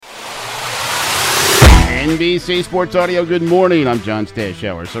NBC Sports Audio, good morning. I'm John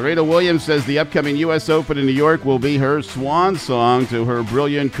Stashower. Serena Williams says the upcoming U.S. Open in New York will be her swan song to her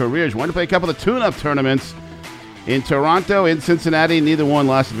brilliant career. She wanted to play a couple of tune-up tournaments in Toronto and Cincinnati. Neither one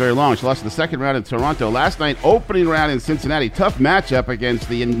lasted very long. She lost in the second round in Toronto. Last night, opening round in Cincinnati. Tough matchup against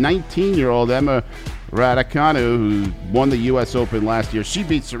the 19-year-old Emma Raducanu, who won the U.S. Open last year. She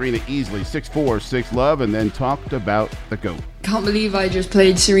beat Serena easily, 6-4, 6-love, and then talked about the GOAT. Can't believe I just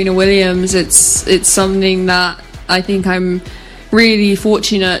played Serena Williams. It's something that I think I'm really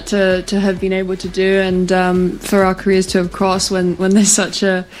fortunate to have been able to do, and for our careers to have crossed when there's such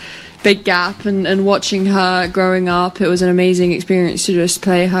a big gap. And watching her growing up, it was an amazing experience to just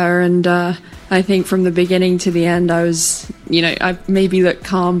play her. And I think from the beginning to the end, I was, I maybe looked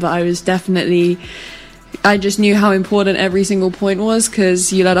calm, but I was definitely. I just knew how important every single point was,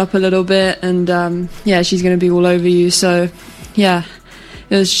 because you let up a little bit and she's going to be all over you. So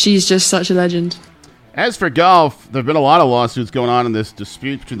she's just such a legend. As for golf, there have been a lot of lawsuits going on in this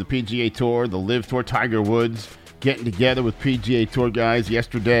dispute between the PGA Tour, the LIV Tour. Tiger Woods getting together with PGA Tour guys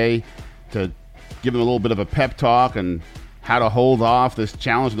yesterday to give them a little bit of a pep talk on how to hold off this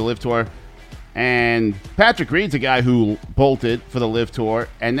challenge of the LIV Tour. And Patrick Reed's a guy who bolted for the LIV Tour,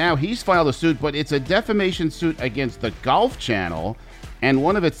 and now he's filed a suit, but it's a defamation suit against the Golf Channel and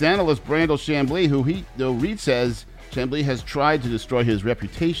one of its analysts, Brandel Chambly, who Reed says Chambly has tried to destroy his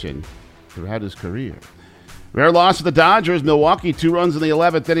reputation throughout his career. Rare loss for the Dodgers. Milwaukee, 2 runs in the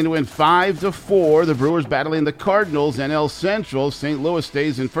 11th inning to win 5-4. The Brewers battling the Cardinals. NL Central, St. Louis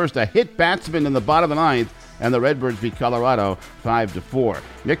stays in first. A hit batsman in the bottom of the ninth, and the Redbirds beat Colorado 5-4.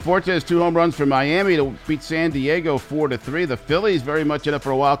 Nick Fortes, 2 home runs for Miami to beat San Diego 4-3. The Phillies very much in it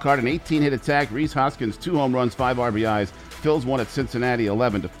for a wild card. An 18-hit attack. Rhys Hoskins, 2 home runs, 5 RBIs. Phils won at Cincinnati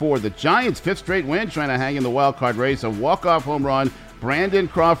 11-4. The Giants' 5th straight win, trying to hang in the wild card race. A walk-off home run. Brandon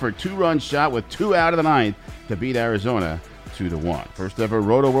Crawford, 2-run shot with 2 out of the ninth to beat Arizona 2-1. First ever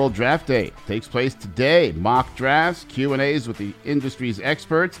Roto World Draft Day takes place today. Mock drafts, Q&As with the industry's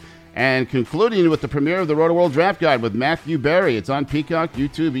experts, and concluding with the premiere of the Roto World Draft Guide with Matthew Berry. It's on Peacock,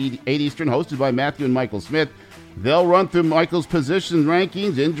 YouTube, 8 Eastern, hosted by Matthew and Michael Smith. They'll run through Michael's position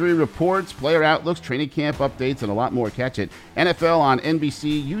rankings, injury reports, player outlooks, training camp updates, and a lot more. Catch it. NFL on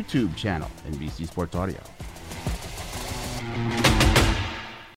NBC YouTube channel, NBC Sports Audio.